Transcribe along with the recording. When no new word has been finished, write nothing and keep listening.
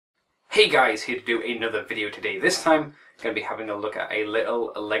Hey guys, here to do another video today. This time, I'm going to be having a look at a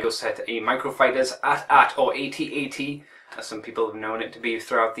little Lego set, a Microfighters AT-AT or AT-AT, as some people have known it to be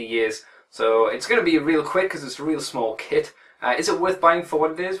throughout the years. So it's going to be real quick because it's a real small kit. Is it worth buying for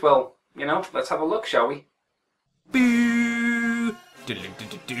what it is? Well, you know, let's have a look, shall we? Boo! Do do do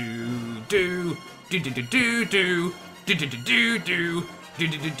do do do do do do do do do do do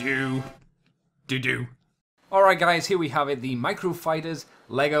do do do do. Alright guys, here we have it, the Microfighters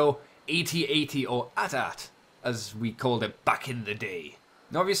Lego AT-AT or AT-AT, as we called it back in the day.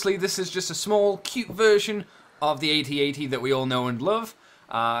 Now obviously this is just a small, cute version of the AT-AT that we all know and love.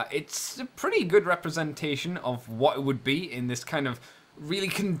 It's a pretty good representation of what it would be in this kind of really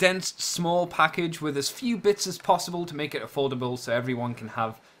condensed small package with as few bits as possible to make it affordable so everyone can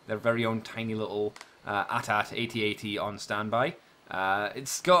have their very own tiny little AT-AT on standby.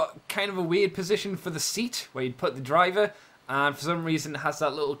 It's got kind of a weird position for the seat where you'd put the driver, and for some reason it has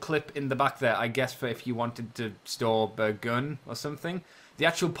that little clip in the back there, I guess for if you wanted to store a gun or something. The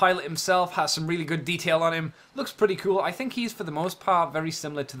actual pilot himself has some really good detail on him, looks pretty cool. I think he's for the most part very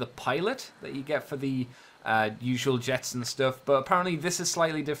similar to the pilot that you get for the usual jets and stuff, but apparently this is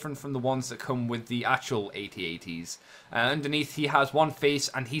slightly different from the ones that come with the actual AT-ATs. Underneath he has one face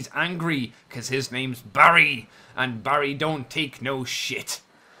and he's angry because his name's Barry, and Barry don't take no shit.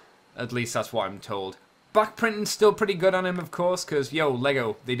 At least that's what I'm told. Back printing's still pretty good on him, of course, because yo,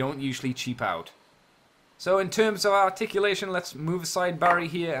 Lego, they don't usually cheap out. So in terms of articulation, let's move aside Barry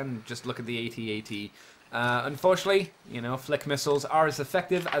here and just look at the AT-AT. Unfortunately, you know, flick missiles are as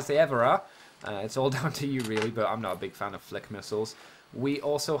effective as they ever are. It's all down to you really, but I'm not a big fan of flick missiles. We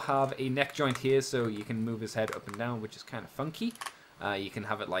also have a neck joint here, so you can move his head up and down, which is kind of funky. You can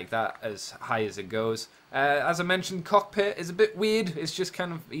have it like that, as high as it goes. As I mentioned, cockpit is a bit weird. It's just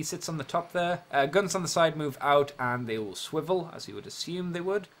kind of, he sits on the top there. Guns on the side move out, and they will swivel, as you would assume they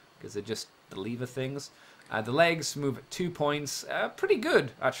would, because they're just the lever things. The legs move at 2 points. Pretty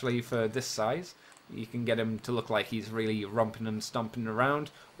good, actually, for this size. You can get him to look like he's really romping and stomping around.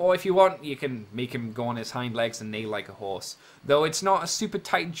 Or if you want, you can make him go on his hind legs and neigh like a horse. Though it's not a super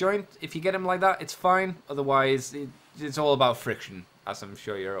tight joint. If you get him like that, it's fine. Otherwise, it's all about friction, as I'm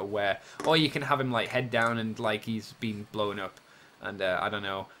sure you're aware. Or you can have him like head down and like he's been blown up. And I don't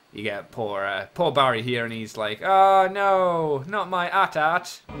know, you get poor Barry here and he's like, oh no, not my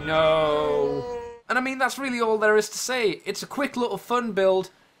AT-AT, no. And I mean, that's really all there is to say. It's a quick little fun build.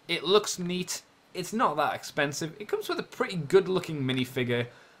 It looks neat. It's not that expensive. It comes with a pretty good looking minifigure.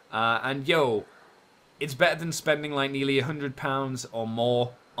 And yo, it's better than spending like nearly £100 or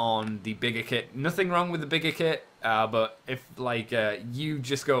more on the bigger kit. Nothing wrong with the bigger kit, but if like you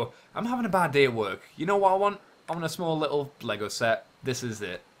just go, I'm having a bad day at work. You know what I want? I want a small little Lego set. This is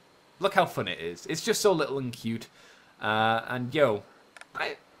it. Look how fun it is. It's just so little and cute. And yo,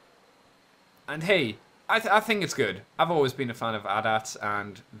 hey, I think it's good. I've always been a fan of AT-ATs,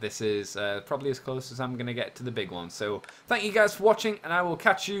 and this is probably as close as I'm going to get to the big one. So thank you guys for watching, and I will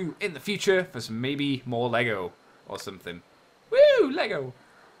catch you in the future for some maybe more Lego or something. Woo, Lego!